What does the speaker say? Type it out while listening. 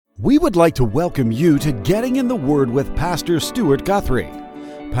We would like to welcome you to Getting in the Word with Pastor Stuart Guthrie.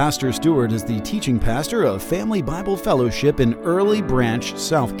 Pastor Stuart is the teaching pastor of Family Bible Fellowship in Early Branch,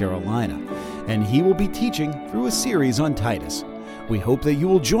 South Carolina, and he will be teaching through a series on Titus. We hope that you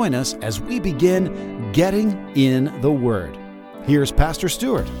will join us as we begin Getting in the Word. Here's Pastor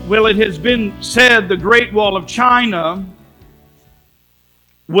Stuart. Well, it has been said the Great Wall of China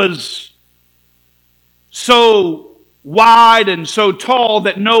was so wide and so tall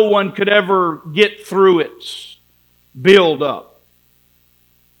that no one could ever get through its build-up.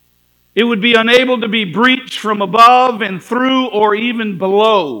 It would be unable to be breached from above and through or even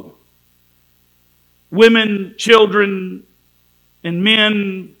below. Women, children, and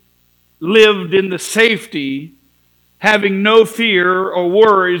men lived in the safety, having no fear or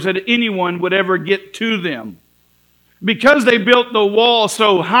worries that anyone would ever get to them. Because they built the wall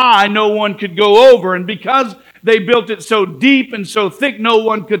so high, no one could go over. And because they built it so deep and so thick, no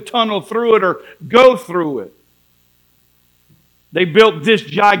one could tunnel through it or go through it. They built this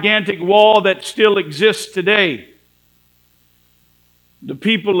gigantic wall that still exists today. The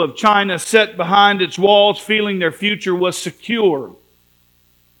people of China sat behind its walls, feeling their future was secure.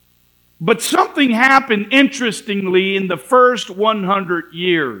 But something happened, interestingly, in the first 100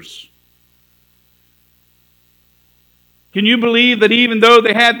 years. Can you believe that even though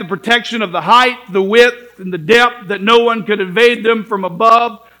they had the protection of the height, the width, and the depth, that no one could invade them from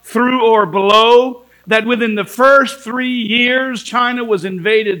above, through, or below, that within the first 3 years, China was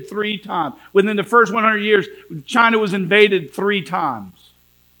invaded 3 times. Within the first 100 years, China was invaded 3 times.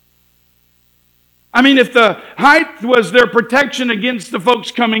 I mean, if the height was their protection against the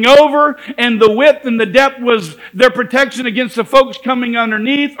folks coming over, and the width and the depth was their protection against the folks coming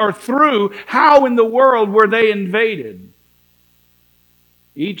underneath or through, how in the world were they invaded?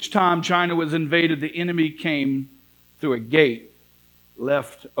 Each time China was invaded, the enemy came through a gate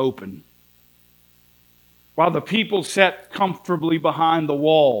left open. While the people sat comfortably behind the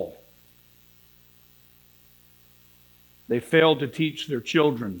wall, they failed to teach their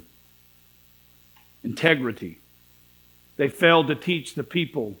children integrity. They failed to teach the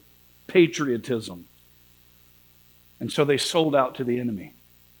people patriotism. And so they sold out to the enemy.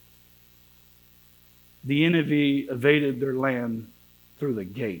 The enemy invaded their land through the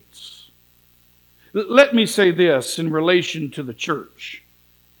gates. Let me say this in relation to the church.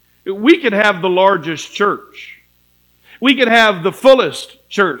 We could have the largest church. We could have the fullest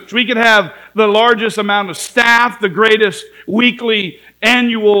church. We could have the largest amount of staff, the greatest weekly,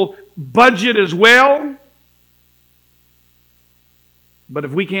 annual budget as well. But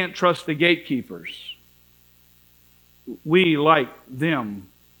if we can't trust the gatekeepers, we, like them,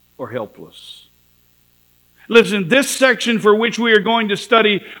 are helpless. Listen, this section for which we are going to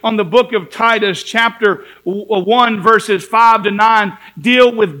study on the book of Titus, chapter 1, verses 5 to 9,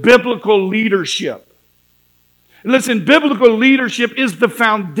 deal with biblical leadership. Listen, biblical leadership is the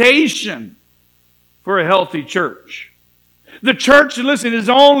foundation for a healthy church. The church, listen, is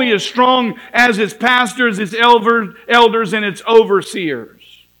only as strong as its pastors, its elders, and its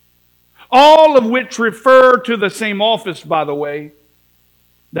overseers. All of which refer to the same office, by the way.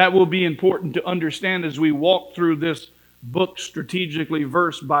 That will be important to understand as we walk through this book strategically,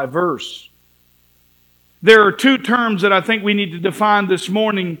 verse by verse. There are 2 terms that I think we need to define this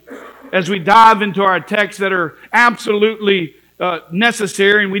morning as we dive into our text that are absolutely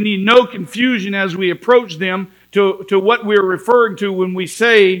necessary, and we need no confusion as we approach them to what we're referring to when we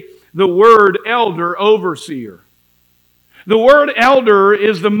say the word elder, overseer. The word elder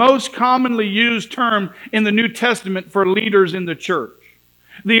is the most commonly used term in the New Testament for leaders in the church.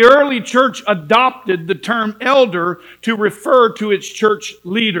 The early church adopted the term elder to refer to its church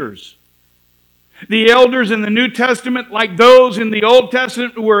leaders. The elders in the New Testament, like those in the Old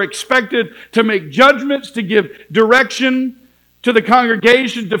Testament, were expected to make judgments, to give direction to the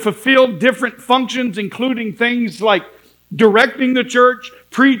congregation, to fulfill different functions, including things like directing the church,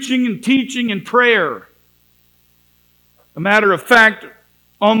 preaching and teaching, and prayer. A matter of fact,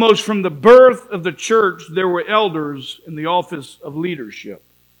 almost from the birth of the church, there were elders in the office of leadership.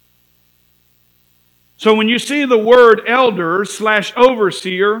 So when you see the word elder /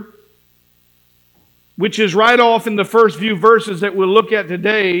 overseer, which is right off in the first few verses that we'll look at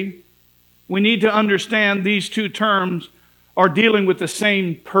today, we need to understand these 2 terms are dealing with the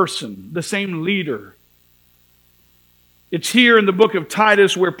same person, the same leader. It's here in the book of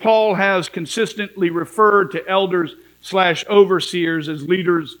Titus where Paul has consistently referred to elders / overseers as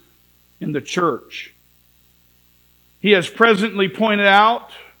leaders in the church. He has presently pointed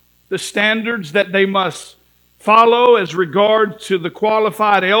out the standards that they must follow as regards to the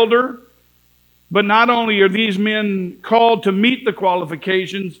qualified elder. But not only are these men called to meet the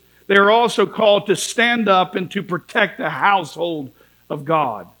qualifications, they are also called to stand up and to protect the household of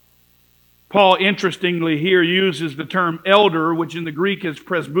God. Paul, interestingly, here uses the term elder, which in the Greek is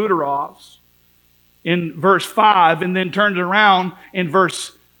presbyteros, in verse 5, and then turns around in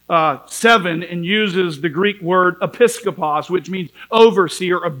verse 7 and uses the Greek word episkopos, which means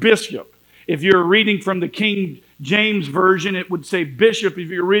overseer, a bishop. If you're reading from the King James Version, it would say bishop. If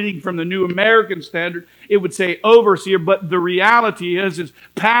you're reading from the New American Standard, it would say overseer. But the reality is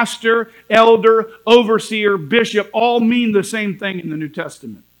pastor, elder, overseer, bishop all mean the same thing in the New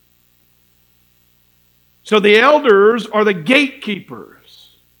Testament. So the elders are the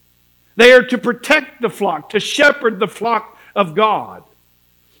gatekeepers. They are to protect the flock, to shepherd the flock of God.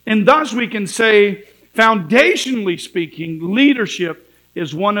 And thus we can say, foundationally speaking, leadership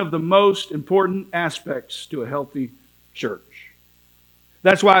is one of the most important aspects to a healthy church.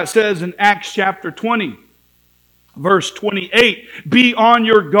 That's why it says in Acts chapter 20, verse 28, be on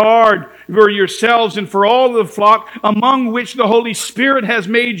your guard for yourselves and for all the flock among which the Holy Spirit has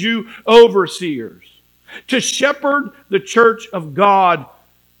made you overseers, to shepherd the church of God,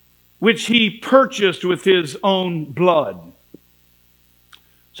 which He purchased with His own blood.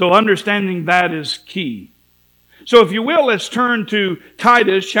 So understanding that is key. So if you will, let's turn to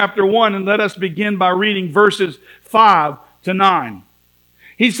Titus chapter 1 and let us begin by reading verses 5 to 9.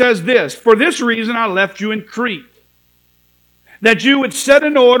 He says this, for this reason I left you in Crete, that you would set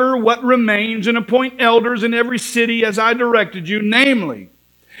in order what remains and appoint elders in every city as I directed you, namely,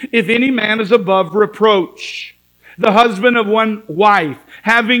 if any man is above reproach, the husband of one wife,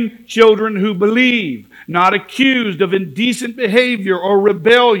 having children who believe, not accused of indecent behavior or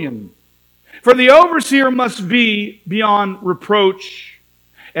rebellion. For the overseer must be beyond reproach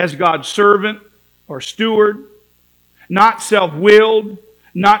as God's servant or steward, not self-willed,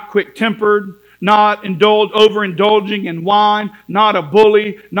 not quick-tempered, not overindulging in wine, not a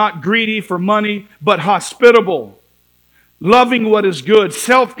bully, not greedy for money, but hospitable, loving what is good,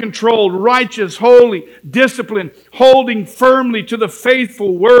 self-controlled, righteous, holy, disciplined, holding firmly to the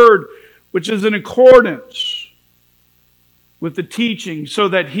faithful word, which is in accordance with the teaching, so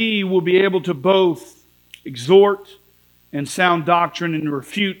that he will be able to both exhort and sound doctrine and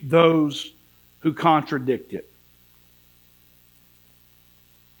refute those who contradict it.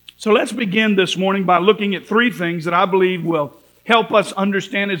 So let's begin this morning by looking at three things that I believe will help us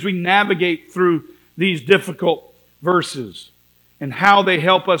understand as we navigate through these difficult verses and how they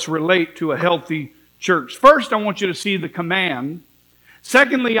help us relate to a healthy church. First, I want you to see the command.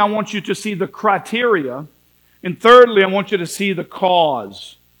 Secondly, I want you to see the criteria. And thirdly, I want you to see the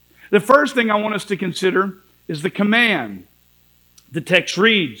cause. The first thing I want us to consider is the command. The text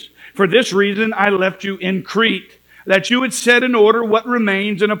reads, for this reason I left you in Crete, that you would set in order what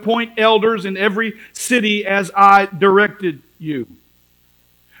remains and appoint elders in every city as I directed you.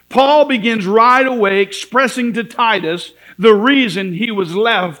 Paul begins right away expressing to Titus the reason he was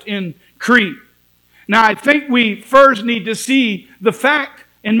left in Crete. Now, I think we first need to see the fact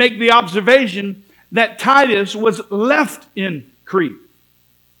and make the observation that Titus was left in Crete.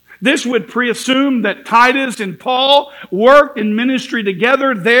 This would presume that Titus and Paul worked in ministry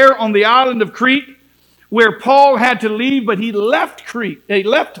together there on the island of Crete, where Paul had to leave, but he left Crete. He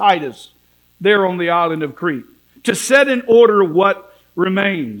left Titus there on the island of Crete to set in order what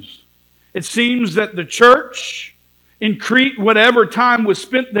remains. It seems that the church in Crete, whatever time was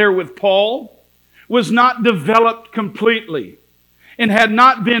spent there with Paul, was not developed completely and had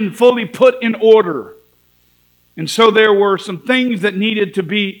not been fully put in order. And so there were some things that needed to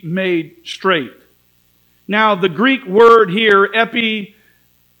be made straight. Now, the Greek word here, epidiortho,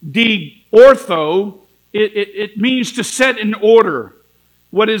 it means to set in order.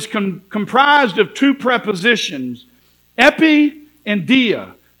 What is comprised of two prepositions, epi and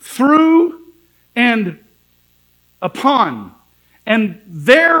dia, through and upon. And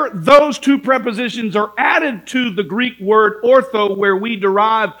there, those two prepositions are added to the Greek word ortho, where we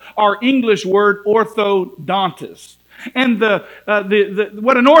derive our English word orthodontist. And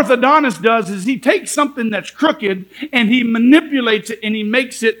what an orthodontist does is he takes something that's crooked and he manipulates it and he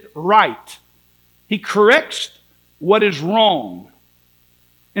makes it right. He corrects what is wrong.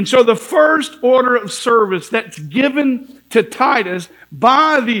 And so the first order of service that's given to Titus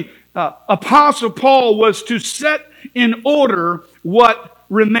by the Apostle Paul was to set in order what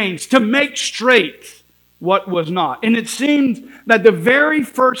remains, to make straight what was not. And it seems that the very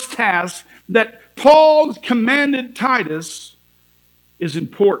first task that Paul commanded Titus is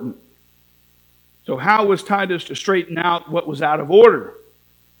important. So how was Titus to straighten out what was out of order?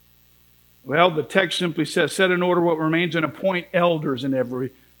 Well, the text simply says, set in order what remains and appoint elders in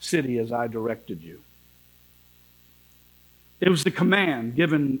every city as I directed you. It was the command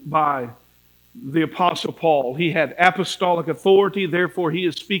given by the Apostle Paul. He had apostolic authority, therefore he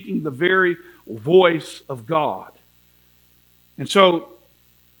is speaking the very voice of God. And so,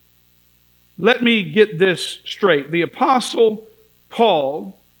 let me get this straight. The Apostle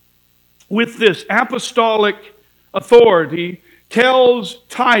Paul, with this apostolic authority, tells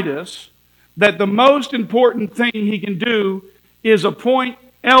Titus that the most important thing he can do is appoint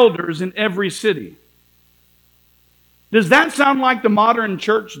elders in every city. Does that sound like the modern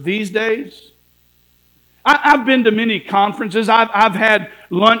church these days? I've been to many conferences. I've had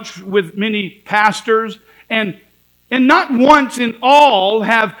lunch with many pastors, and not once in all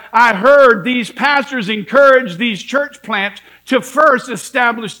have I heard these pastors encourage these church plants to first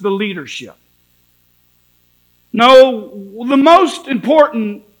establish the leadership. No, the most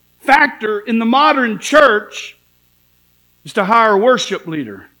important factor in the modern church is to hire a worship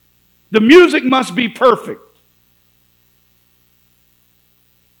leader. The music must be perfect.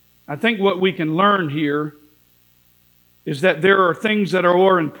 I think what we can learn here is that there are things that are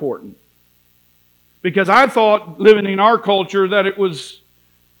more important. Because I thought, living in our culture, that it was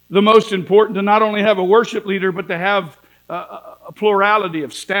the most important to not only have a worship leader, but to have a plurality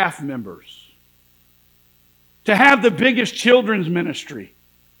of staff members. To have the biggest children's ministry.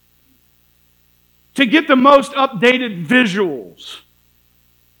 To get the most updated visuals.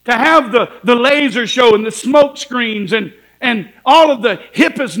 To have the laser show and the smoke screens and all of the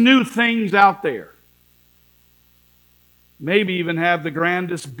hippest new things out there. Maybe even have the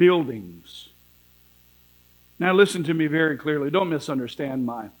grandest buildings. Now listen to me very clearly. Don't misunderstand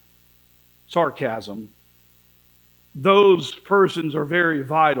my sarcasm. Those persons are very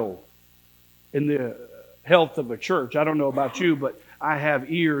vital in the health of a church. I don't know about you, but I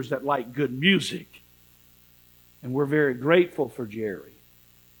have ears that like good music. And we're very grateful for Jerry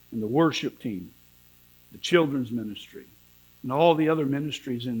and the worship team, the children's ministry, and all the other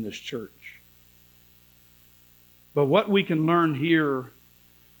ministries in this church. But what we can learn here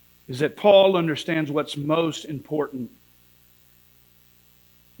is that Paul understands what's most important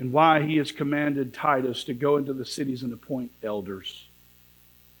and why he has commanded Titus to go into the cities and appoint elders.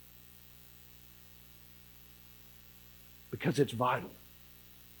 Because it's vital.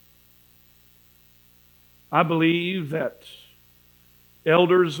 I believe that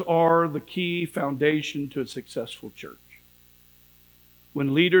elders are the key foundation to a successful church.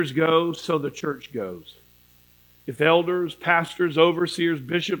 When leaders go, so the church goes. If elders, pastors, overseers,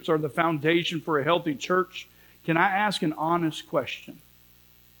 bishops are the foundation for a healthy church, can I ask an honest question?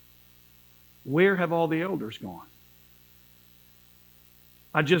 Where have all the elders gone?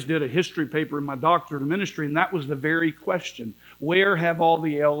 I just did a history paper in my doctorate of ministry, and that was the very question. Where have all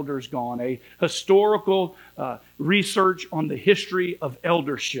the elders gone? A historical research on the history of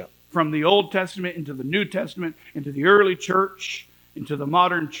eldership, from the Old Testament into the New Testament, into the early church, into the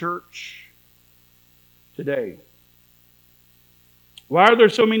modern church today. Why are there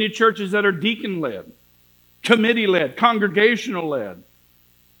so many churches that are deacon-led, committee-led, congregational-led?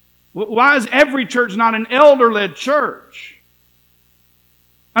 Why is every church not an elder-led church?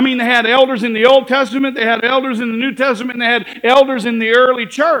 I mean, they had elders in the Old Testament, they had elders in the New Testament, and they had elders in the early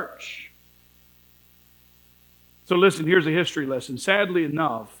church. So listen, here's a history lesson. Sadly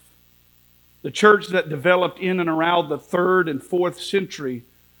enough, the church that developed in and around the 3rd and 4th century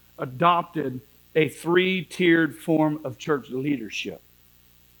adopted a 3-tiered form of church leadership.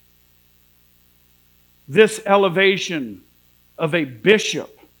 This elevation of a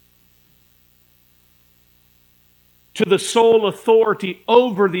bishop to the sole authority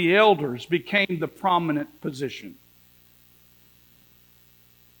over the elders became the prominent position.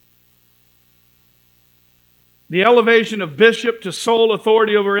 The elevation of bishop to sole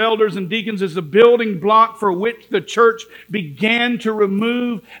authority over elders and deacons is the building block for which the church began to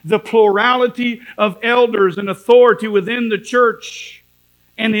remove the plurality of elders and authority within the church.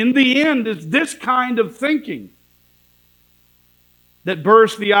 And in the end, it's this kind of thinking that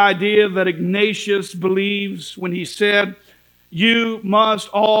birthed the idea that Ignatius believes when he said, "You must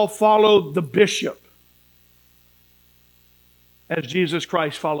all follow the bishop as Jesus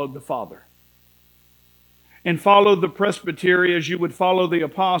Christ followed the Father. And follow the presbytery as you would follow the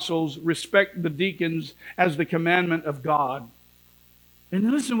apostles. Respect the deacons as the commandment of God." And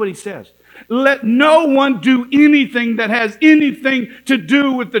listen to what he says. "Let no one do anything that has anything to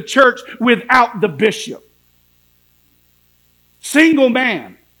do with the church without the bishop." Single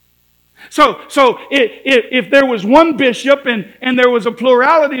man. So if there was one bishop and there was a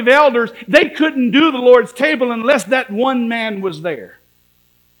plurality of elders, they couldn't do the Lord's table unless that one man was there.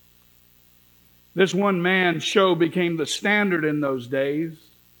 This one man show became the standard in those days.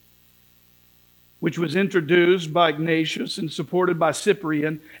 which was introduced by Ignatius and supported by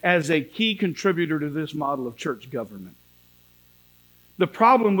Cyprian as a key contributor to this model of church government. The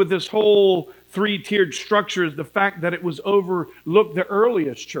problem with this whole three-tiered structure is the fact that it was overlooked the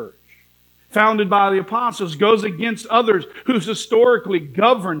earliest church, founded by the apostles, goes against others who's historically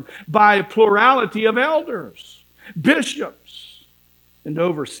governed by a plurality of elders, bishops, and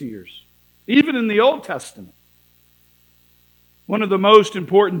overseers, even in the Old Testament. One of the most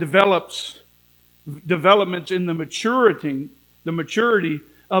important developments in the maturity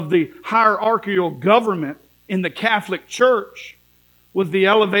of the hierarchical government in the Catholic Church was the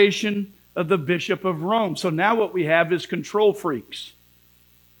elevation of the Bishop of Rome. So now what we have is control freaks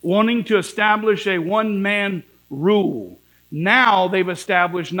wanting to establish a one-man rule. Now they've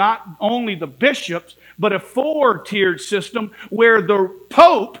established not only the bishops, but a four-tiered system where the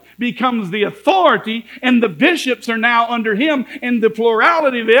Pope becomes the authority and the bishops are now under him, and the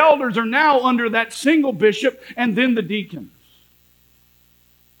plurality of the elders are now under that single bishop and then the deacons.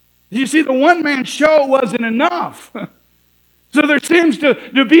 You see, the one-man show wasn't enough. So there seems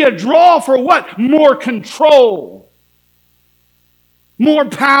to be a draw for what? More control. More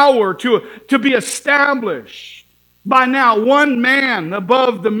power to be established by now one man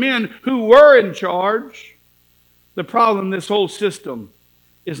above the men who were in charge. The problem, this whole system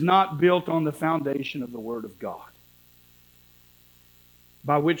is not built on the foundation of the Word of God,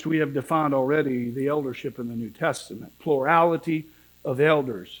 by which we have defined already the eldership in the New Testament. Plurality of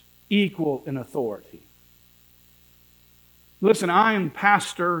elders, equal in authority. Listen, I am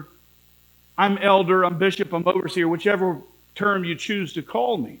pastor, I'm elder, I'm bishop, I'm overseer, whichever term you choose to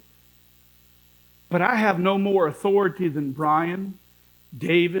call me. But I have no more authority than Brian,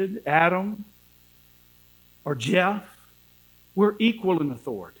 David, Adam, or Jeff. We're equal in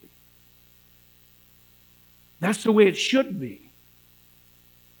authority. That's the way it should be.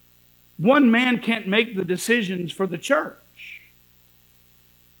 One man can't make the decisions for the church.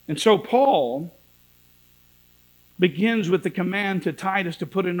 And so Paul begins with the command to Titus to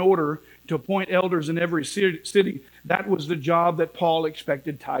put in order to appoint elders in every city. That was the job that Paul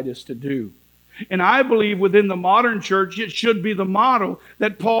expected Titus to do. And I believe within the modern church, it should be the model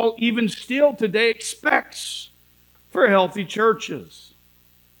that Paul even still today expects for healthy churches.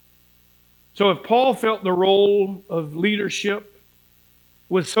 So if Paul felt the role of leadership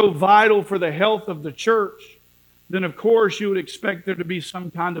was so vital for the health of the church, then of course you would expect there to be some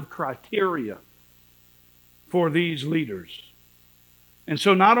kind of criteria for these leaders. And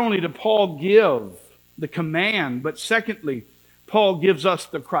so not only did Paul give the command, but secondly, Paul gives us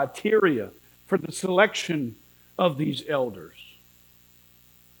the criteria for the selection of these elders.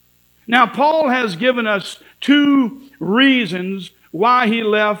 Now, Paul has given us two reasons why he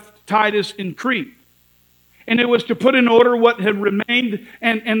left Titus in Crete. And it was to put in order what had remained,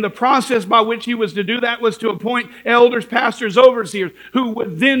 and the process by which he was to do that was to appoint elders, pastors, overseers, who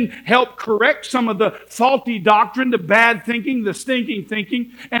would then help correct some of the faulty doctrine, the bad thinking, the stinking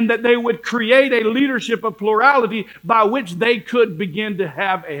thinking, and that they would create a leadership of plurality by which they could begin to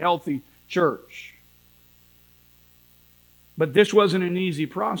have a healthy church. But this wasn't an easy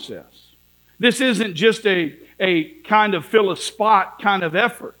process. This isn't just a kind of fill a spot kind of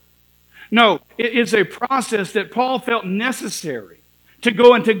effort. No, it is a process that Paul felt necessary to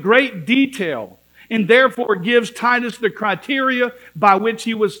go into great detail, and therefore gives Titus the criteria by which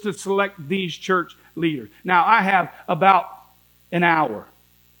he was to select these church leaders. Now, I have about an hour.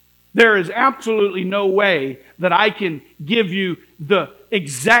 There is absolutely no way that I can give you the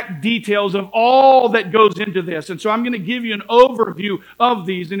exact details of all that goes into this. And so I'm going to give you an overview of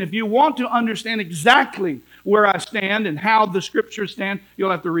these. And if you want to understand exactly where I stand and how the Scriptures stand,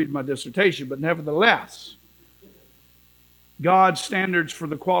 you'll have to read my dissertation. But nevertheless, God's standards for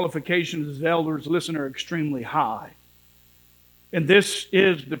the qualifications as elders, listen, are extremely high. And this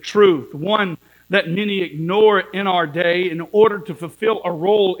is the truth, one that many ignore in our day in order to fulfill a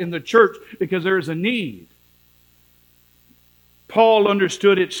role in the church because there is a need. Paul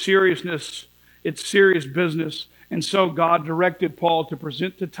understood its seriousness, its serious business, and so God directed Paul to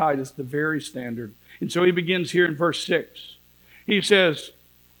present to Titus the very standard. And so he begins here in verse 6. He says,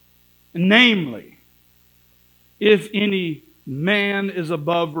 namely, if any man is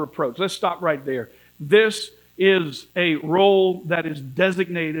above reproach. Let's stop right there. This is a role that is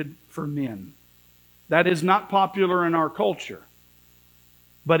designated for men. That is not popular in our culture.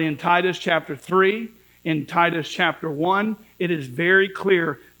 But in Titus chapter 3, in Titus chapter 1, it is very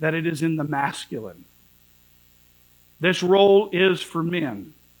clear that it is in the masculine. This role is for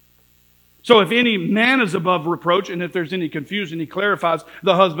men. So if any man is above reproach, and if there's any confusion, he clarifies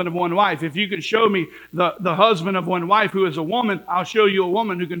the husband of one wife. If you can show me the husband of one wife who is a woman, I'll show you a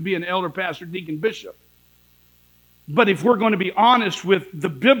woman who can be an elder, pastor, deacon, bishop. But if we're going to be honest with the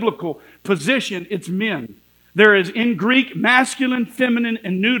biblical position, it's men. There is in Greek masculine, feminine,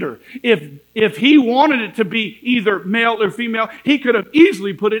 and neuter. If he wanted it to be either male or female, he could have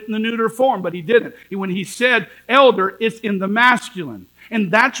easily put it in the neuter form, but he didn't. When he said elder, it's in the masculine. And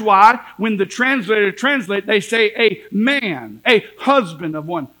that's why when the translator translate, they say a man, a husband of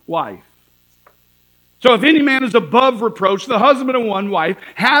one wife. So if any man is above reproach, the husband of one wife,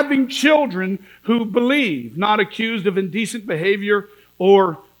 having children who believe, not accused of indecent behavior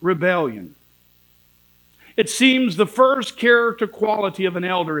or rebellion. It seems the first character quality of an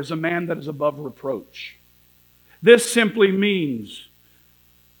elder is a man that is above reproach. This simply means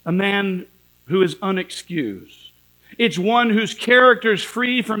a man who is unexcused. It's one whose character is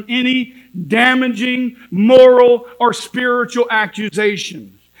free from any damaging moral or spiritual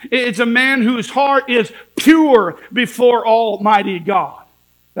accusations. It's a man whose heart is pure before Almighty God.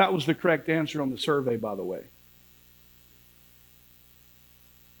 That was the correct answer on the survey, by the way.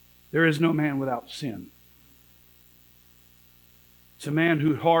 There is no man without sin. It's a man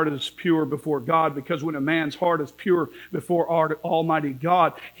whose heart is pure before God, because when a man's heart is pure before Almighty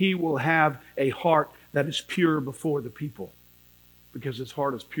God, he will have a heart that is pure before the people, because his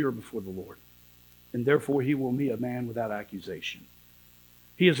heart is pure before the Lord. And therefore he will be a man without accusation.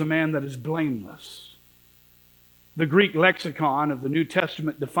 He is a man that is blameless. The Greek lexicon of the New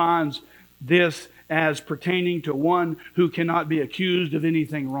Testament defines this as pertaining to one who cannot be accused of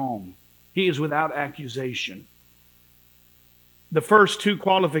anything wrong. He is without accusation. The first two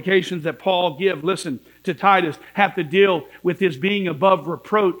qualifications that Paul gives, listen, to Titus, have to deal with his being above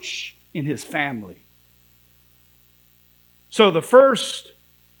reproach in his family. So the first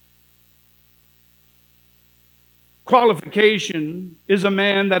qualification is a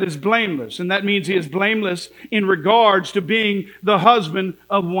man that is blameless. And that means he is blameless in regards to being the husband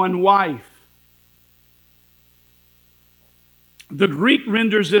of one wife. The Greek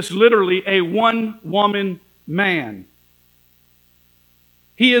renders this literally a one-woman man.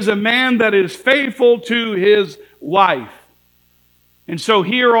 He is a man that is faithful to his wife. And so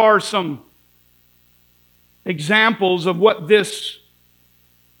here are some examples of what this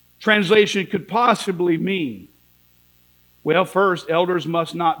translation could possibly mean. Well, first, elders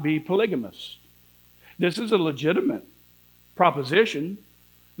must not be polygamous. This is a legitimate proposition.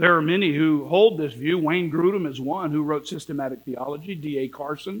 There are many who hold this view. Wayne Grudem is one who wrote Systematic Theology. D.A.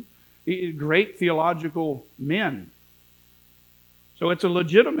 Carson, great theological men. So it's a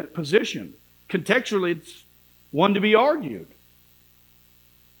legitimate position. Contextually, it's one to be argued.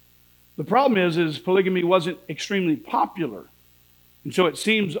 The problem is polygamy wasn't extremely popular. And so it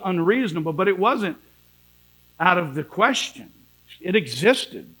seems unreasonable, but it wasn't out of the question. It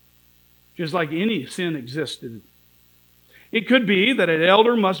existed, just like any sin existed. It could be that an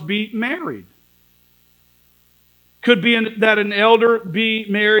elder must be married. Could be that an elder be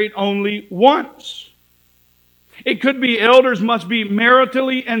married only once. It could be elders must be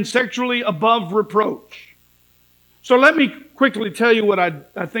maritally and sexually above reproach. So let me quickly tell you what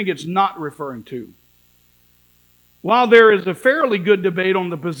I think it's not referring to. While there is a fairly good debate on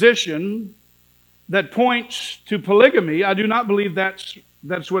the position that points to polygamy, I do not believe that's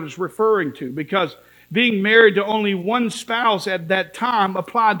what it's referring to, because being married to only one spouse at that time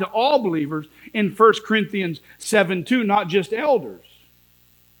applied to all believers in 1 Corinthians 7:2, not just elders.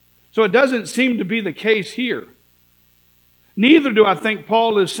 So it doesn't seem to be the case here. Neither do I think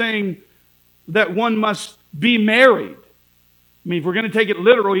Paul is saying that one must be married. I mean, if we're going to take it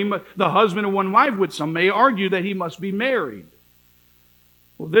literal, the husband of one wife would, some may argue that he must be married.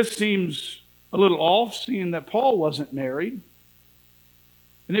 Well, this seems a little off, seeing that Paul wasn't married.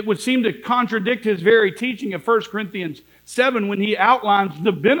 And it would seem to contradict his very teaching of 1 Corinthians 7 when he outlines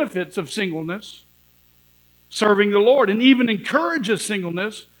the benefits of singleness, serving the Lord, and even encourages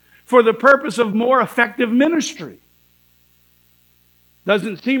singleness for the purpose of more effective ministry.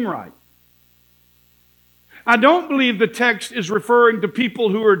 Doesn't seem right. I don't believe the text is referring to people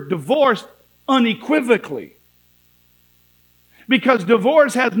who are divorced unequivocally, because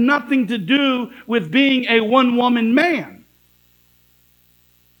divorce has nothing to do with being a one-woman man.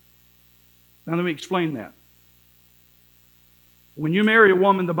 Now let me explain that. When you marry a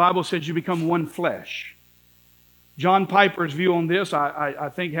woman, the Bible says you become one flesh. John Piper's view on this, I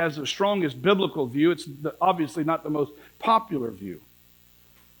think, has the strongest biblical view. It's obviously not the most popular view.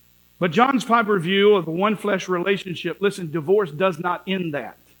 But John Piper's view of the one flesh relationship, listen, divorce does not end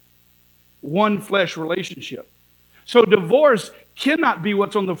that one flesh relationship. So divorce cannot be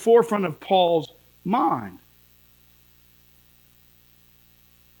what's on the forefront of Paul's mind.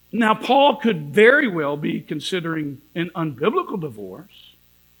 Now, Paul could very well be considering an unbiblical divorce,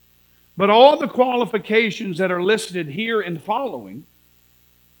 but all the qualifications that are listed here and following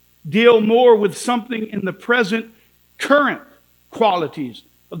deal more with something in the present, current qualities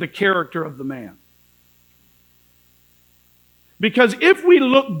of the character of the man. Because if we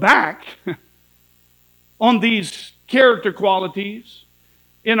look back on these character qualities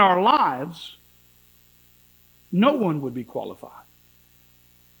in our lives, no one would be qualified.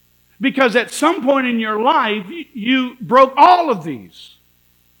 Because at some point in your life, you broke all of these.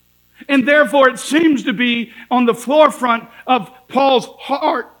 And therefore, it seems to be on the forefront of Paul's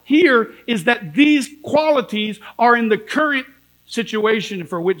heart here is that these qualities are in the current situation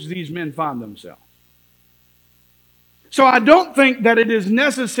for which these men find themselves. So I don't think that it is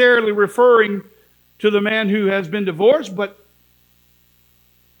necessarily referring to the man who has been divorced, but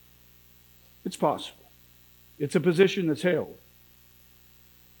it's possible. It's a position that's held.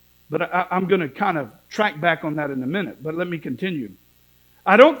 But I'm going to kind of track back on that in a minute, but let me continue.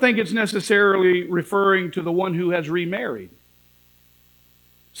 I don't think it's necessarily referring to the one who has remarried.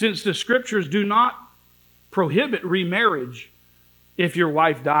 Since the Scriptures do not prohibit remarriage if your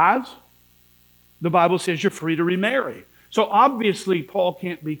wife dies, the Bible says you're free to remarry. So obviously Paul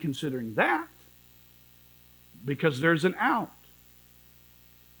can't be considering that because there's an out.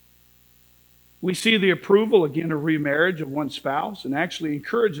 We see the approval again of remarriage of one spouse and actually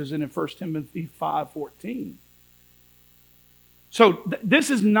encourages it in 1 Timothy 5:14. So this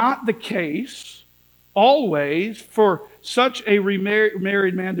is not the case always for such a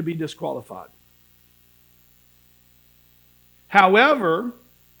remarried man to be disqualified. However,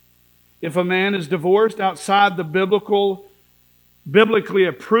 if a man is divorced outside the biblically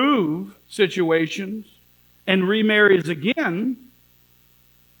approved situations and remarries again,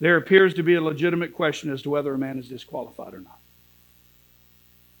 there appears to be a legitimate question as to whether a man is disqualified or not.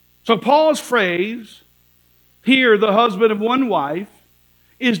 So Paul's phrase, here the husband of one wife,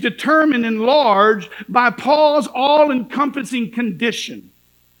 is determined in large by Paul's all-encompassing condition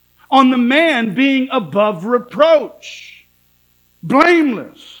on the man being above reproach,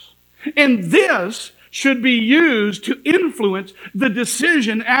 blameless. And this should be used to influence the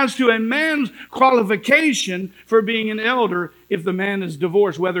decision as to a man's qualification for being an elder if the man is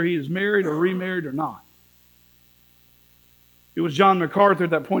divorced, whether he is married or remarried or not. It was John MacArthur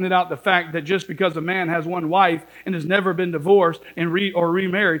that pointed out the fact that just because a man has one wife and has never been divorced or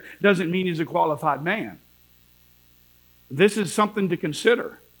remarried doesn't mean he's a qualified man. This is something to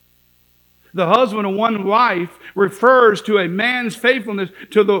consider. The husband of one wife refers to a man's faithfulness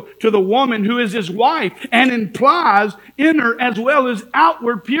to the woman who is his wife and implies inner as well as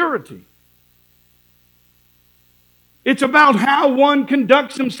outward purity. It's about how one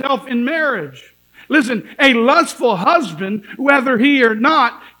conducts himself in marriage. Listen, a lustful husband, whether he or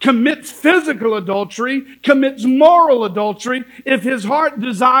not, commits physical adultery, commits moral adultery, if his heart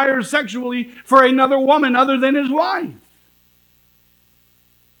desires sexually for another woman other than his wife.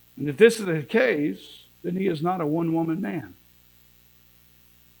 And if this is the case, then he is not a one-woman man.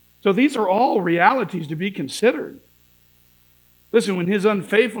 So these are all realities to be considered. Listen, when his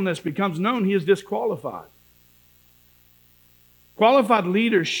unfaithfulness becomes known, he is disqualified. Qualified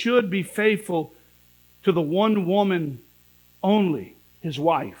leaders should be faithful to the one woman only, his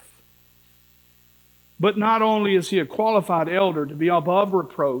wife. But not only is he a qualified elder to be above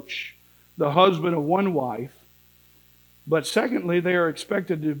reproach, the husband of one wife, but secondly, they are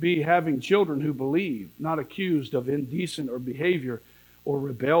expected to be having children who believe, not accused of indecent or behavior or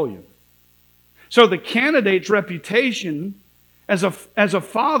rebellion. So the candidate's reputation as a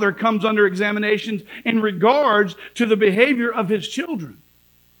father comes under examinations in regards to the behavior of his children.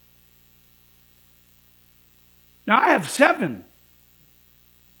 Now, I have 7.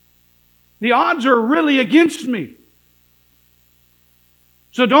 The odds are really against me.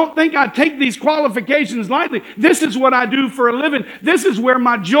 So don't think I take these qualifications lightly. This is what I do for a living. This is where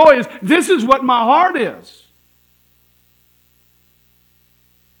my joy is. This is what my heart is.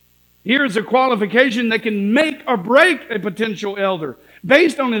 Here's a qualification that can make or break a potential elder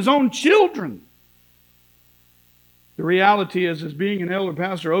based on his own children. The reality is being an elder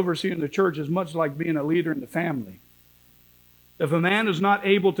pastor overseeing the church is much like being a leader in the family. If a man is not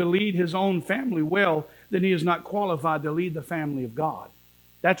able to lead his own family well, then he is not qualified to lead the family of God.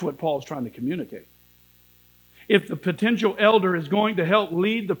 That's what Paul's trying to communicate. If the potential elder is going to help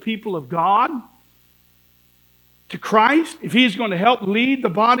lead the people of God, to Christ, if he's going to help lead the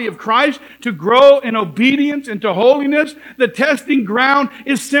body of Christ to grow in obedience and to holiness, the testing ground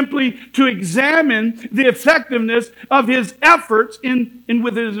is simply to examine the effectiveness of his efforts in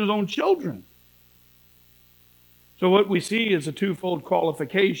with his own children. So what we see is a twofold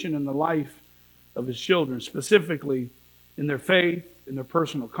qualification in the life of his children, specifically in their faith and their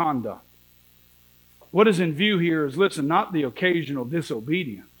personal conduct. What is in view here is, listen, not the occasional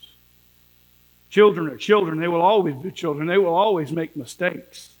disobedience. Children are children. They will always be children. They will always make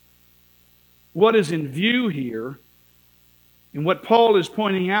mistakes. What is in view here, and what Paul is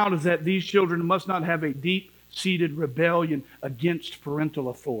pointing out, is that these children must not have a deep-seated rebellion against parental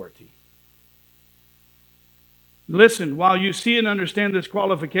authority. Listen, while you see and understand this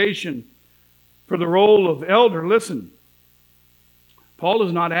qualification for the role of elder, listen, Paul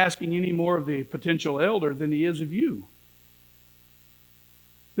is not asking any more of the potential elder than he is of you.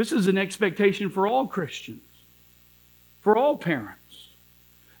 This is an expectation for all Christians, for all parents.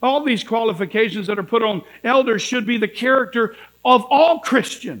 All these qualifications that are put on elders should be the character of all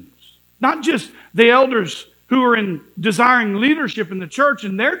Christians, not just the elders who are in desiring leadership in the church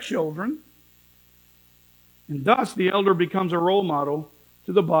and their children. And thus the elder becomes a role model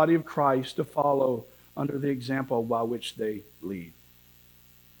to the body of Christ to follow under the example by which they lead.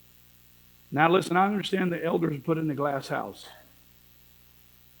 Now listen, I understand the elders are put in the glass house.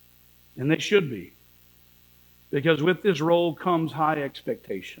 And they should be. Because with this role comes high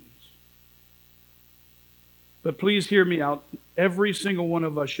expectations. But please hear me out. Every single one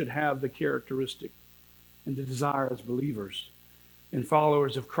of us should have the characteristic and the desire as believers and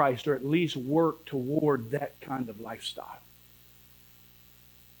followers of Christ, or at least work toward that kind of lifestyle.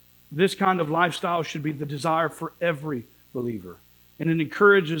 This kind of lifestyle should be the desire for every believer. And it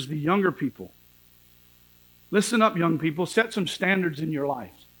encourages the younger people. Listen up, young people. Set some standards in your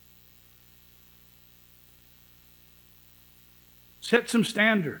life. Set some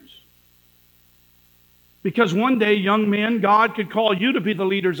standards. Because one day, young men, God could call you to be the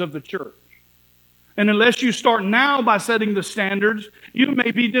leaders of the church. And unless you start now by setting the standards, you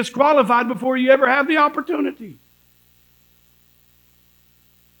may be disqualified before you ever have the opportunity.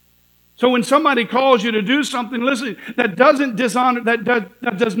 So when somebody calls you to do something, listen, that doesn't dishonor,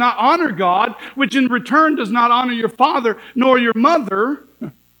 that does not honor God, which in return does not honor your father nor your mother,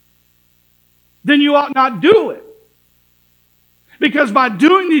 then you ought not do it. Because by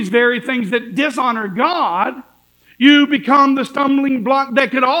doing these very things that dishonor God, you become the stumbling block that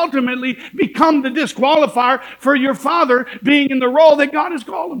could ultimately become the disqualifier for your father being in the role that God has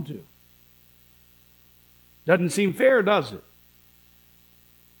called him to. Doesn't seem fair, does it?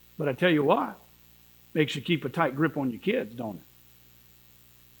 But I tell you what, makes you keep a tight grip on your kids, don't it?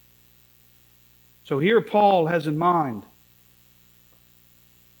 So here Paul has in mind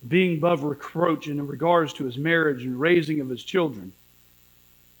being above reproach in regards to his marriage and raising of his children.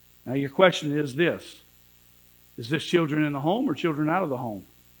 Now your question is this: is this children in the home or children out of the home?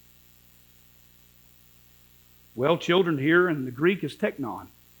 Well, children here in the Greek is teknon,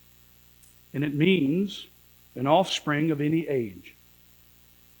 and it means an offspring of any age.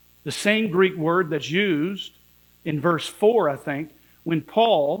 The same Greek word that's used in verse 4, I think, when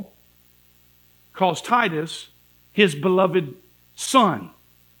Paul calls Titus his beloved son.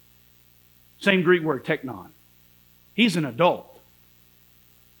 Same Greek word, teknon. He's an adult.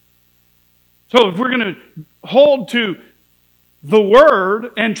 So if we're going to hold to the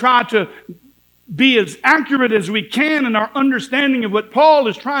Word and try to be as accurate as we can in our understanding of what Paul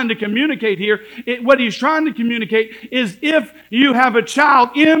is trying to communicate here, what he's trying to communicate is if you have a child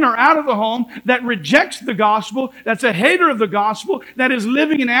in or out of the home that rejects the gospel, that's a hater of the gospel, that is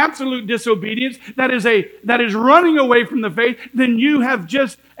living in absolute disobedience, that is running away from the faith, then you have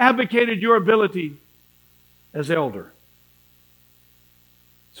just abdicated your ability as elder.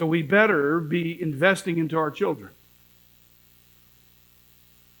 So we better be investing into our children.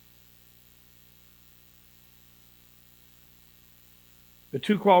 The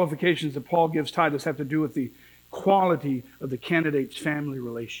two qualifications that Paul gives Titus have to do with the quality of the candidate's family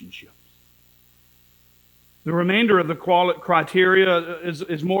relationships. The remainder of the criteria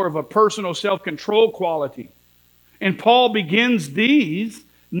is more of a personal self-control quality. And Paul begins these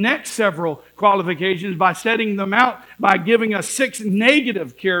next several qualifications by setting them out by giving us 6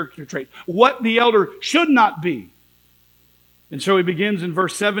 negative character traits, what the elder should not be. And so he begins in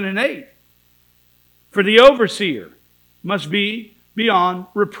verse 7 and 8. For the overseer must be beyond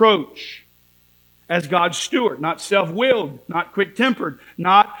reproach as God's steward, not self-willed, not quick-tempered,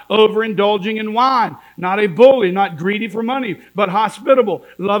 not overindulging in wine, not a bully, not greedy for money, but hospitable,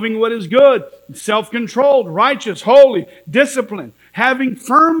 loving what is good, self-controlled, righteous, holy, disciplined, holding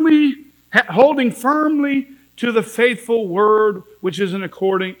firmly to the faithful word which is in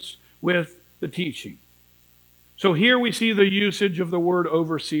accordance with the teaching. So here we see the usage of the word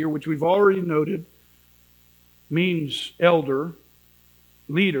overseer, which we've already noted means elder,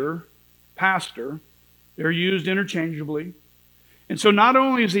 leader, pastor. They're used interchangeably. And so not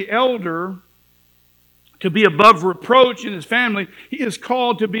only is the elder to be above reproach in his family, he is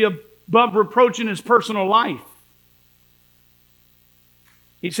called to be above reproach in his personal life.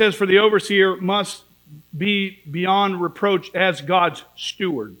 He says, for the overseer must be beyond reproach as God's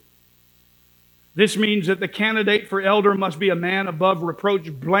steward. This means that the candidate for elder must be a man above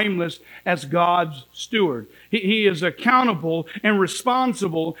reproach, blameless as God's steward. He is accountable and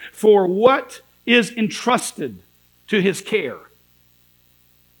responsible for what is entrusted to his care.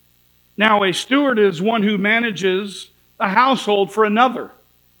 Now, a steward is one who manages a household for another.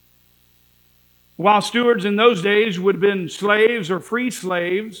 While stewards in those days would have been slaves or free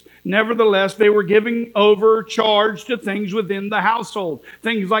slaves, nevertheless, they were giving over charge to things within the household,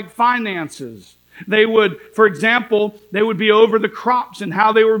 things like finances. They would, for example, they would be over the crops and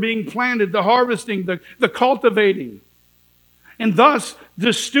how they were being planted, the harvesting, the cultivating. And thus,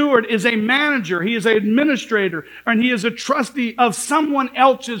 the steward is a manager, he is an administrator, and he is a trustee of someone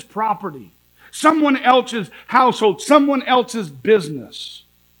else's property, someone else's household, someone else's business.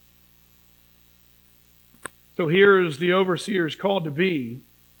 So here is the overseer is called to be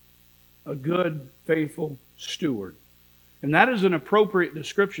a good, faithful steward. And that is an appropriate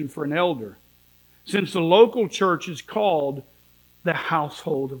description for an elder, since the local church is called the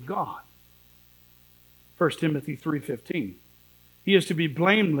household of God. 1 Timothy 3:15. He is to be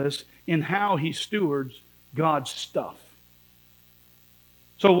blameless in how he stewards God's stuff.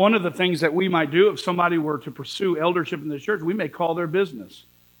 So one of the things that we might do if somebody were to pursue eldership in the church, we may call their business.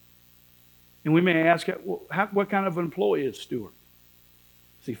 And we may ask, well, what kind of employee is steward?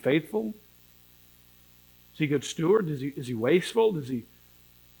 Is he faithful? Is he a good steward? Is he wasteful? Is he...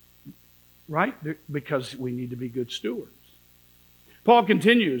 Right? Because we need to be good stewards. Paul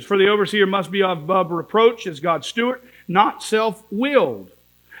continues, for the overseer must be above reproach as God's steward, not self-willed.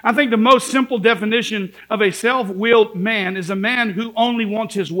 I think the most simple definition of a self-willed man is a man who only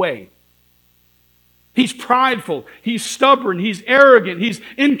wants his way. He's prideful, he's stubborn, he's arrogant, he's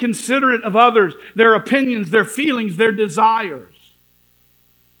inconsiderate of others, their opinions, their feelings, their desires.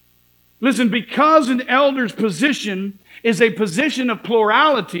 Listen, because an elder's position is a position of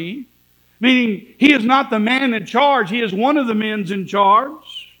plurality, meaning he is not the man in charge, he is one of the men in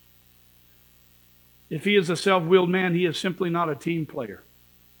charge. If he is a self-willed man, he is simply not a team player.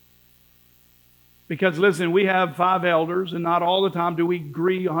 Because listen, we have 5 elders, and not all the time do we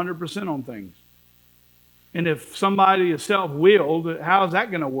agree 100% on things. And if somebody is self-willed, how is that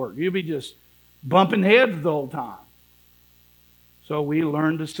going to work? You'll be just bumping heads the whole time. So we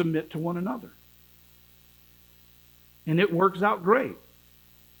learn to submit to one another. And it works out great.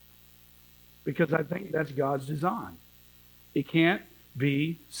 Because I think that's God's design. It can't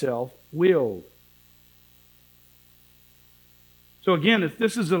be self-willed. So again, if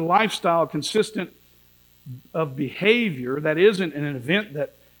this is a lifestyle consistent of behavior that isn't an event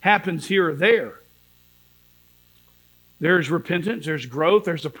that happens here or there, there's repentance, there's growth,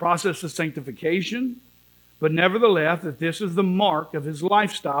 there's a process of sanctification. But nevertheless, if this is the mark of his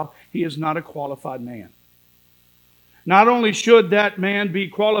lifestyle, he is not a qualified man. Not only should that man be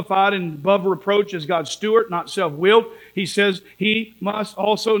qualified and above reproach as God's steward, not self-willed, he says he must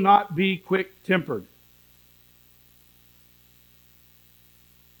also not be quick-tempered.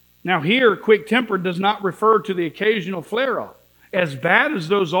 Now here, quick-tempered does not refer to the occasional flare-up, as bad as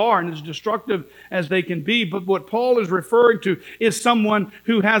those are and as destructive as they can be. But what Paul is referring to is someone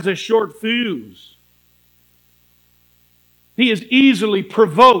who has a short fuse. He is easily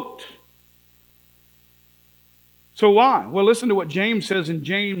provoked. So why? Well, listen to what James says in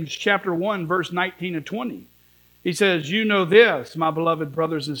James chapter 1, verse 19 and 20. He says, you know this, my beloved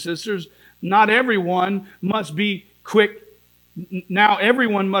brothers and sisters, not everyone must be quick. Now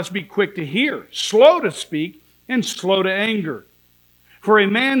everyone must be quick to hear, slow to speak, and slow to anger. For a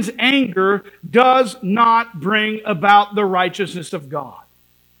man's anger does not bring about the righteousness of God.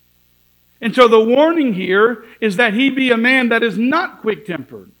 And so the warning here is that he be a man that is not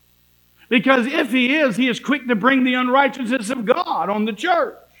quick-tempered. Because if he is quick to bring the unrighteousness of God on the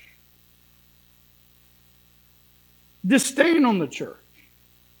church. Disdain on the church.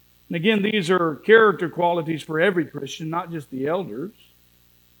 And again, these are character qualities for every Christian, not just the elders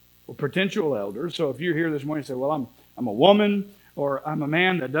or potential elders. So if you're here this morning and say, well, I'm a woman or I'm a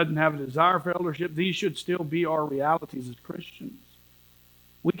man that doesn't have a desire for eldership, these should still be our realities as Christians.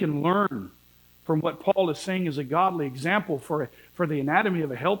 We can learn from what Paul is saying as a godly example for the anatomy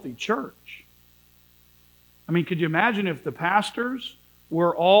of a healthy church. I mean, could you imagine if the pastors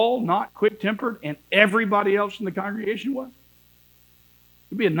were all not quick-tempered and everybody else in the congregation was?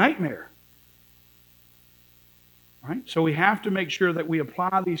 It'd be a nightmare. Right? So we have to make sure that we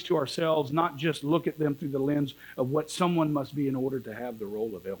apply these to ourselves, not just look at them through the lens of what someone must be in order to have the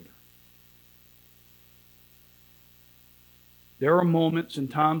role of elder. There are moments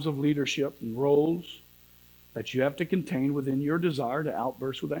and times of leadership and roles that you have to contain within your desire to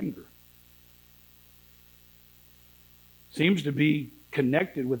outburst with anger. Seems to be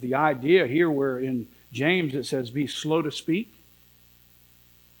connected with the idea here where in James it says, be slow to speak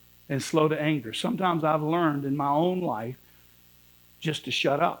and slow to anger. Sometimes I've learned in my own life just to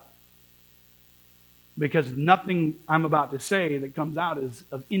shut up, because nothing I'm about to say that comes out is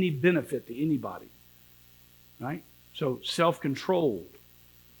of any benefit to anybody. Right? So self-controlled.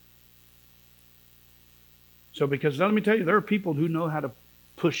 So because let me tell you, there are people who know how to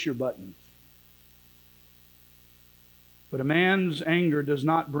push your buttons. But a man's anger does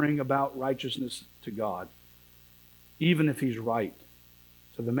not bring about righteousness to God, even if he's right.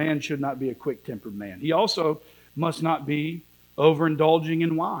 So the man should not be a quick-tempered man. He also must not be overindulging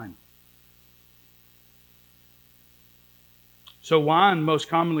in wine. So wine, most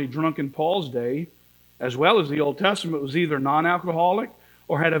commonly drunk in Paul's day, as well as the Old Testament, was either non-alcoholic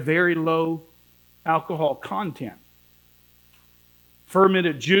or had a very low alcohol content.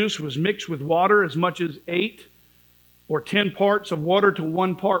 Fermented juice was mixed with water as much as 8 or 10 parts of water to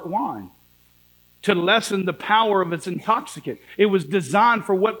 1 part wine to lessen the power of its intoxicant. It was designed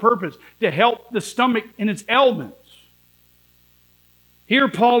for what purpose? To help the stomach in its ailments. Here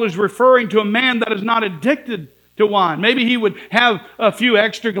Paul is referring to a man that is not addicted to wine. Maybe he would have a few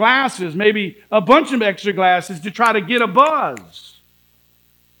extra glasses, maybe a bunch of extra glasses to try to get a buzz.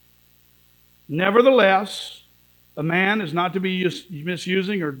 Nevertheless, a man is not to be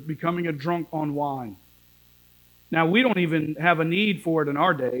misusing or becoming a drunk on wine. Now, we don't even have a need for it in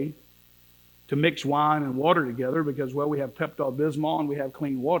our day to mix wine and water together because, well, we have Pepto-Bismol and we have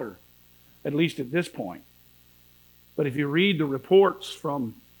clean water, at least at this point. But if you read the reports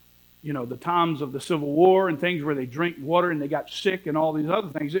from, the times of the Civil War and things where they drink water and they got sick and all these other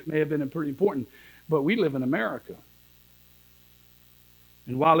things, it may have been pretty important. But we live in America.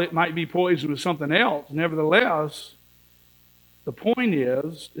 And while it might be poisoned with something else, nevertheless, the point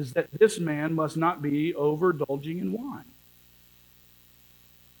is that this man must not be overindulging in wine.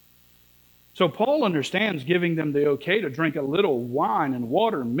 So Paul understands giving them the okay to drink a little wine and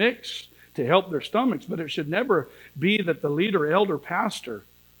water mixed to help their stomachs, but it should never be that the leader, elder, pastor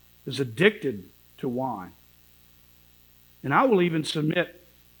is addicted to wine. And I will even submit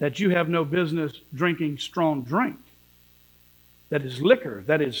that you have no business drinking strong drink. That is liquor,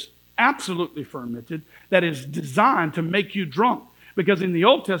 that is absolutely fermented, that is designed to make you drunk. Because in the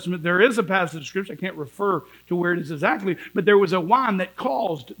Old Testament, there is a passage of Scripture, I can't refer to where it is exactly, but there was a wine that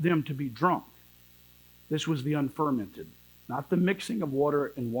caused them to be drunk. This was the unfermented, not the mixing of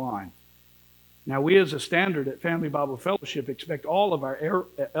water and wine. Now, we as a standard at Family Bible Fellowship expect all of our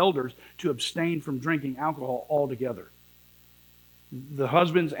elders to abstain from drinking alcohol altogether. The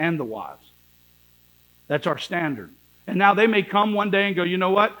husbands and the wives. That's our standard. And now they may come one day and go, you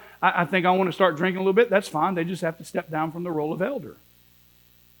know what? I think I want to start drinking a little bit. That's fine. They just have to step down from the role of elder.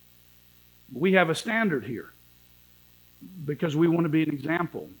 We have a standard here because we want to be an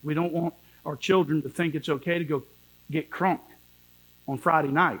example. We don't want our children to think it's okay to go get crunk on Friday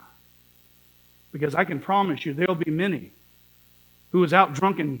night. Because I can promise you there'll be many who was out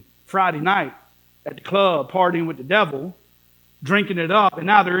drunken Friday night at the club partying with the devil, drinking it up, and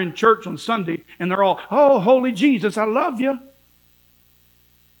now they're in church on Sunday and they're all, oh, holy Jesus, I love you.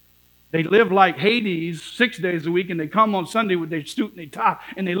 They live like Hades 6 days a week, and they come on Sunday with their suit and their tie,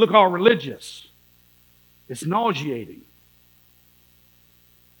 and they look all religious. It's nauseating.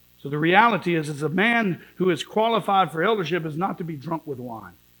 So the reality is a man who is qualified for eldership is not to be drunk with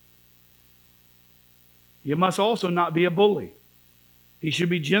wine. You must also not be a bully. He should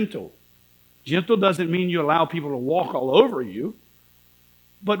be gentle. Gentle doesn't mean you allow people to walk all over you,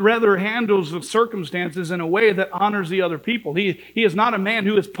 but rather handles the circumstances in a way that honors the other people. He is not a man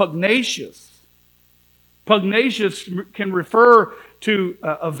who is pugnacious. Pugnacious can refer to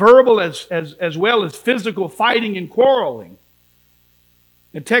a verbal as well as physical fighting and quarreling.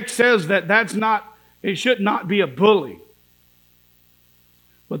 The text says that it should not be a bully.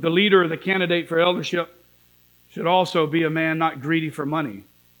 But the leader or the candidate for eldership should also be a man not greedy for money.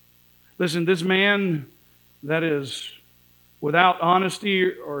 Listen, this man that is without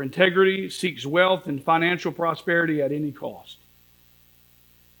honesty or integrity seeks wealth and financial prosperity at any cost.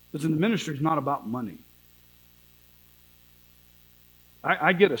 Listen, the ministry is not about money.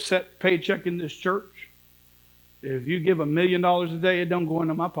 I get a set paycheck in this church. If you give $1 million a day, it don't go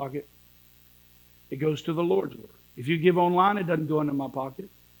into my pocket. It goes to the Lord's work. If you give online, it doesn't go into my pocket.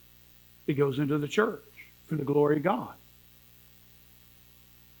 It goes into the church for the glory of God.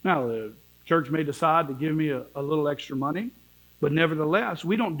 Now, the church may decide to give me a little extra money, but nevertheless,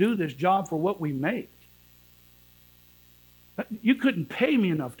 we don't do this job for what we make. You couldn't pay me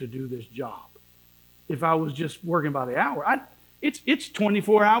enough to do this job if I was just working by the hour. It's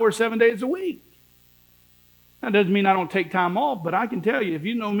 24 hours, 7 days a week. That doesn't mean I don't take time off, but I can tell you, if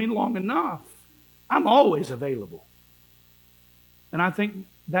you know me long enough, I'm always available. And I think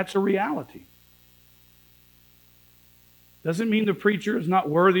that's a reality. Doesn't mean the preacher is not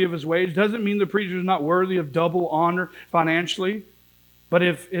worthy of his wage. Doesn't mean the preacher is not worthy of double honor financially. But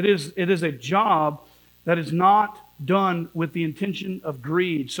if it is a job that is not done with the intention of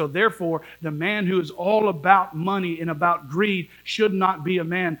greed. So therefore, the man who is all about money and about greed should not be a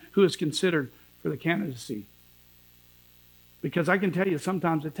man who is considered for the candidacy. Because I can tell you,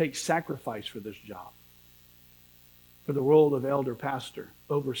 sometimes it takes sacrifice for this job, for the role of elder, pastor,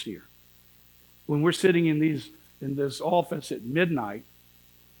 overseer. When we're sitting in this office at midnight,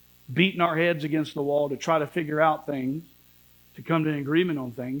 beating our heads against the wall to try to figure out things, to come to an agreement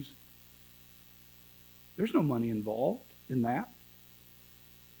on things, there's no money involved in that.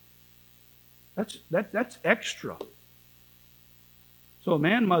 That's extra. So a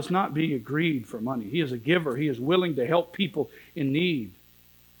man must not be greedy for money. He is a giver. He is willing to help people in need.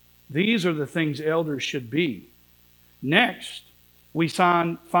 These are the things elders should be. Next, we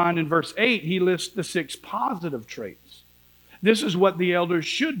find in verse 8, he lists the 6 positive traits. This is what the elders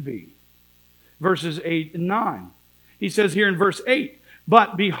should be. Verses 8 and 9. He says here in verse 8,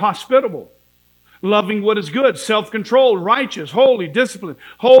 but be hospitable, loving what is good, self-controlled, righteous, holy, disciplined,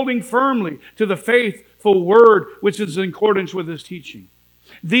 holding firmly to the faithful word which is in accordance with his teaching.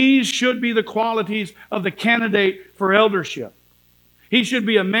 These should be the qualities of the candidate for eldership. He should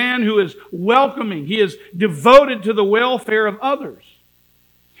be a man who is welcoming. He is devoted to the welfare of others.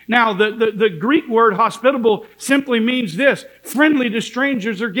 Now, the Greek word hospitable simply means this: friendly to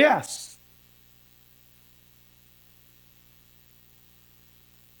strangers or guests.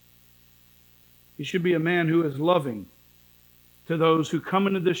 He should be a man who is loving to those who come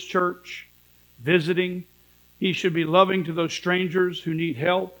into this church, visiting. He should be loving to those strangers who need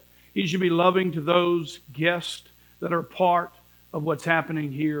help. He should be loving to those guests that are part of what's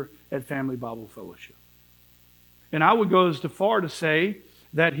happening here at Family Bible Fellowship. And I would go as far to say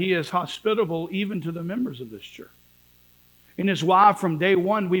that he is hospitable even to the members of this church. And it's why from day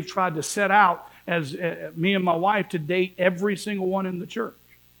one we've tried to set out, as me and my wife, to date every single one in the church,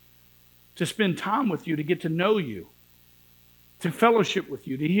 to spend time with you, to get to know you, to fellowship with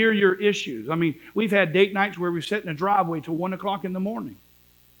you, to hear your issues. I mean, we've had date nights where we sit in a driveway till 1 o'clock in the morning.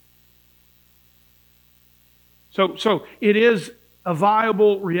 So it is a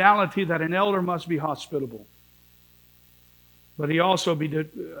viable reality that an elder must be hospitable. But he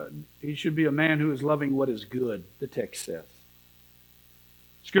should be a man who is loving what is good, the text says.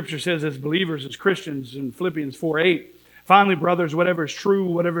 Scripture says as believers, as Christians, in Philippians 4:8, finally, brothers, whatever is true,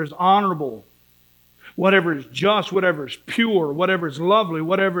 whatever is honorable, whatever is just, whatever is pure, whatever is lovely,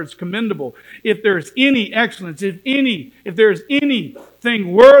 whatever is commendable, if there is any excellence, if there is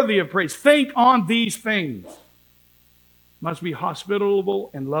anything worthy of praise, think on these things. Must be hospitable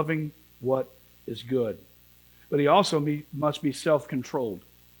and loving what is good. But he also must be self-controlled.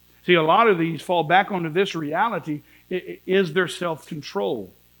 See, a lot of these fall back onto this reality, is their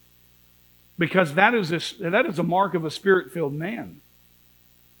self-control. Because that is a mark of a Spirit-filled man.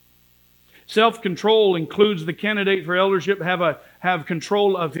 Self-control includes the candidate for eldership have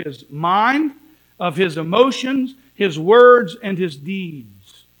control of his mind, of his emotions, his words, and his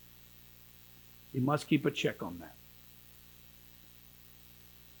deeds. He must keep a check on that.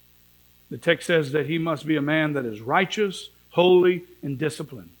 The text says that he must be a man that is righteous, holy, and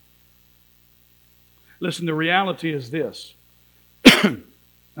disciplined. Listen, the reality is this.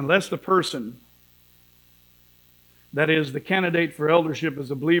 Unless the person that is the candidate for eldership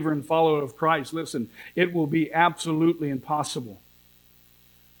is a believer and follower of Christ, listen, it will be absolutely impossible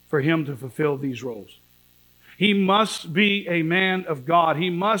for him to fulfill these roles. He must be a man of God.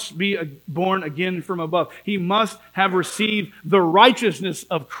 He must be born again from above. He must have received the righteousness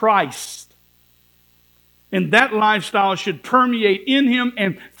of Christ. And that lifestyle should permeate in him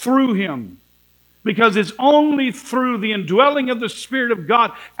and through him. Because it's only through the indwelling of the Spirit of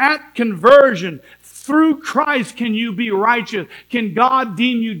God at conversion, through Christ, can you be righteous. Can God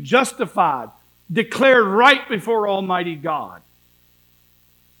deem you justified, declared right before Almighty God.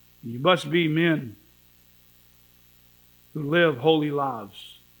 You must be men who live holy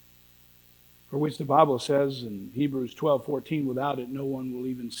lives For which the Bible says in Hebrews 12:14, without it no one will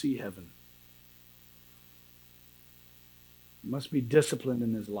even see heaven. He must be disciplined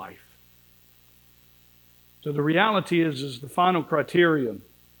in his life. So the reality is the final criterion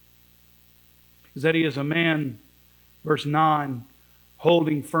is that he is a man, verse 9,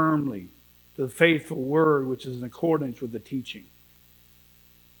 holding firmly to the faithful word which is in accordance with the teaching.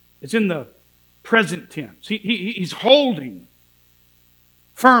 It's in the present tense. He's holding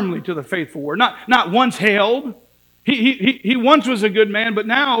firmly to the faithful word. Not once held. He once was a good man, but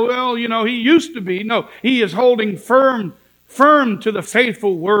now, well, he used to be. No, he is holding firm to the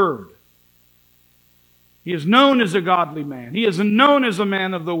faithful word. He is known as a godly man. He is known as a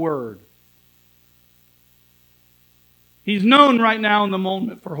man of the word. He's known right now in the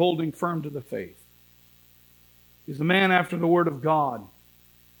moment for holding firm to the faith. He's a man after the word of God,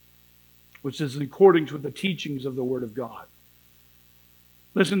 which is according to the teachings of the word of God.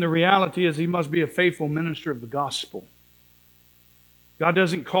 Listen, the reality is he must be a faithful minister of the gospel. God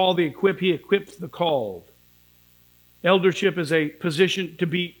doesn't call the equipped, He equips the called. Eldership is a position to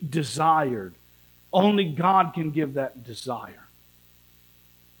be desired. Only God can give that desire.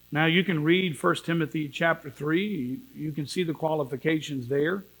 Now you can read 1 Timothy chapter 3. You can see the qualifications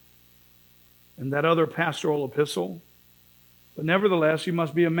there in that other pastoral epistle. But nevertheless, you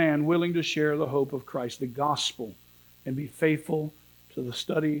must be a man willing to share the hope of Christ, the gospel, and be faithful to the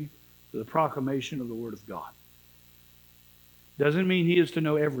study, to the proclamation of the Word of God. Doesn't mean he is to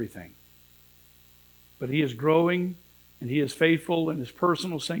know everything. But he is growing and he is faithful in his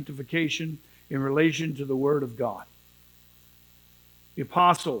personal sanctification in relation to the Word of God. The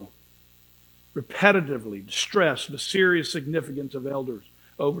apostle repetitively stressed the serious significance of elders,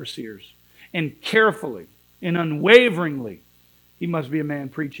 overseers, and carefully and unwaveringly he must be a man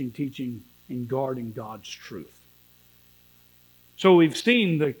preaching, teaching, and guarding God's truth. So we've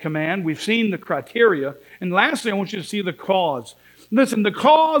seen the command, we've seen the criteria, and lastly I want you to see the cause. Listen, the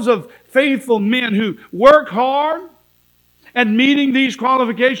cause of faithful men who work hard at meeting these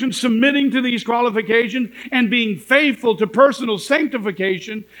qualifications, submitting to these qualifications, and being faithful to personal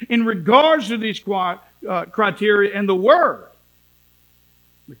sanctification in regards to these criteria and the Word.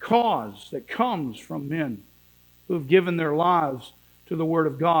 The cause that comes from men who have given their lives to the Word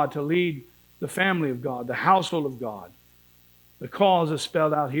of God, to lead the family of God, the household of God. The cause is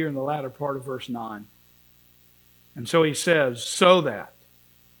spelled out here in the latter part of verse 9. And so he says, so that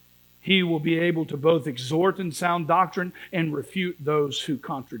he will be able to both exhort in sound doctrine and refute those who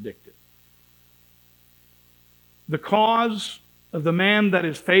contradict it. The cause of the man that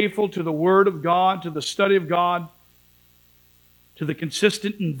is faithful to the Word of God, to the study of God, to the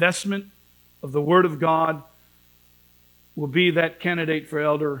consistent investment of the Word of God, will be that candidate for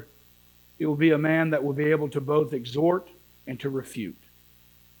elder. It will be a man that will be able to both exhort and to refute.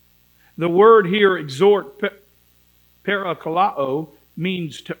 The word here, exhort, parakalao,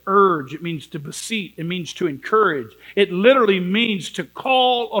 means to urge, it means to beseech, it means to encourage. It literally means to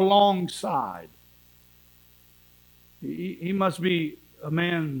call alongside. He must be a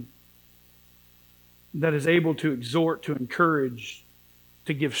man that is able to exhort, to encourage,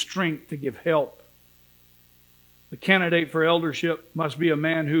 to give strength, to give help. The candidate for eldership must be a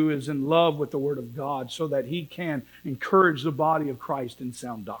man who is in love with the Word of God so that he can encourage the body of Christ in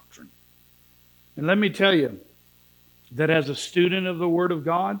sound doctrine. And let me tell you that as a student of the Word of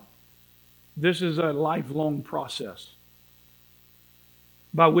God, this is a lifelong process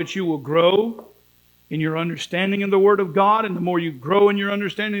by which you will grow in your understanding of the Word of God. And the more you grow in your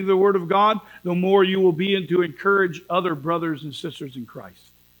understanding of the Word of God, the more you will be able to encourage other brothers and sisters in Christ.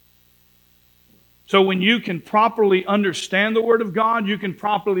 So when you can properly understand the Word of God, you can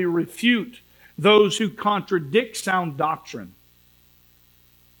properly refute those who contradict sound doctrine.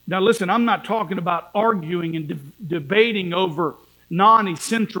 Now listen, I'm not talking about arguing and debating over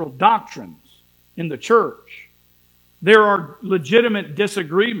non-essential doctrines in the church. There are legitimate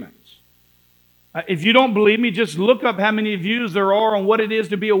disagreements. If you don't believe me, just look up how many views there are on what it is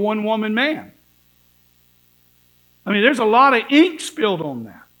to be a one-woman man. I mean, there's a lot of ink spilled on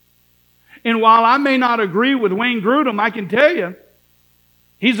that. And while I may not agree with Wayne Grudem, I can tell you,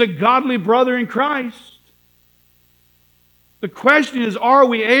 he's a godly brother in Christ. The question is, are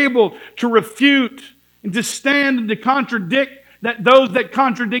we able to refute and to stand and to contradict those that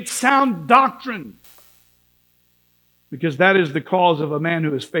contradict sound doctrine? Because that is the cause of a man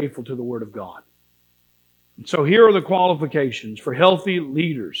who is faithful to the Word of God. And so here are the qualifications for healthy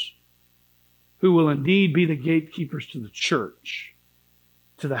leaders who will indeed be the gatekeepers to the church,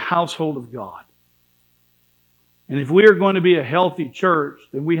 to the household of God. And if we are going to be a healthy church,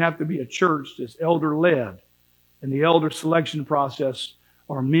 then we have to be a church that's elder-led. And the elder selection process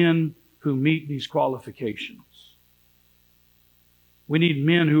are men who meet these qualifications. We need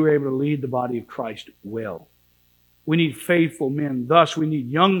men who are able to lead the body of Christ well. We need faithful men. Thus, we need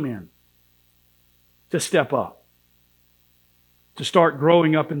young men to step up, to start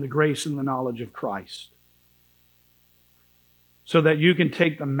growing up in the grace and the knowledge of Christ, so that you can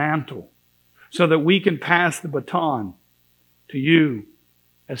take the mantle, so that we can pass the baton to you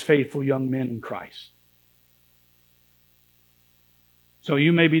as faithful young men in Christ. So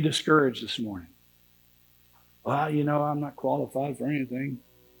you may be discouraged this morning. Well, I'm not qualified for anything.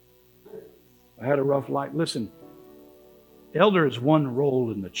 I had a rough life. Listen, elder is one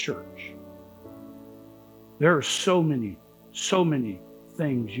role in the church. There are so many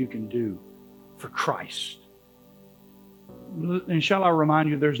things you can do for Christ. And shall I remind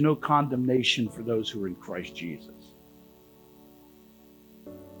you, there's no condemnation for those who are in Christ Jesus.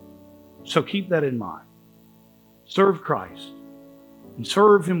 So keep that in mind. Serve Christ and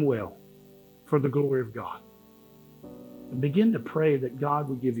serve Him well for the glory of God. And begin to pray that God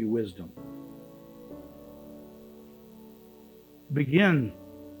would give you wisdom. Begin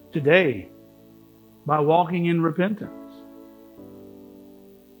today by walking in repentance.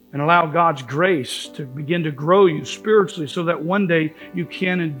 And allow God's grace to begin to grow you spiritually so that one day you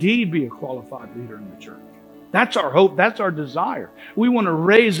can indeed be a qualified leader in the church. That's our hope. That's our desire. We want to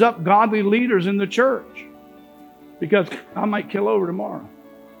raise up godly leaders in the church. Because I might kill over tomorrow.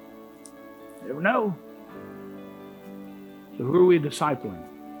 You never know. So who are we discipling?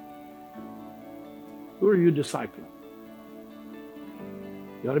 Who are you discipling?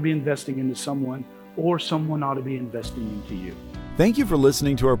 You ought to be investing into someone, or someone ought to be investing into you. Thank you for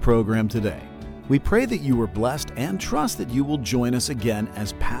listening to our program today. We pray that you were blessed and trust that you will join us again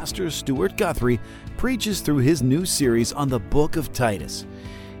as Pastor Stuart Guthrie preaches through his new series on the book of Titus.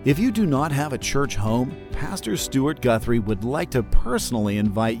 If you do not have a church home, Pastor Stuart Guthrie would like to personally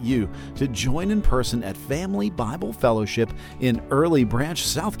invite you to join in person at Family Bible Fellowship in Early Branch,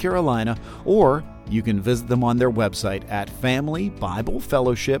 South Carolina, or you can visit them on their website at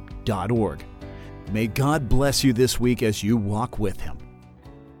familybiblefellowship.org. May God bless you this week as you walk with Him.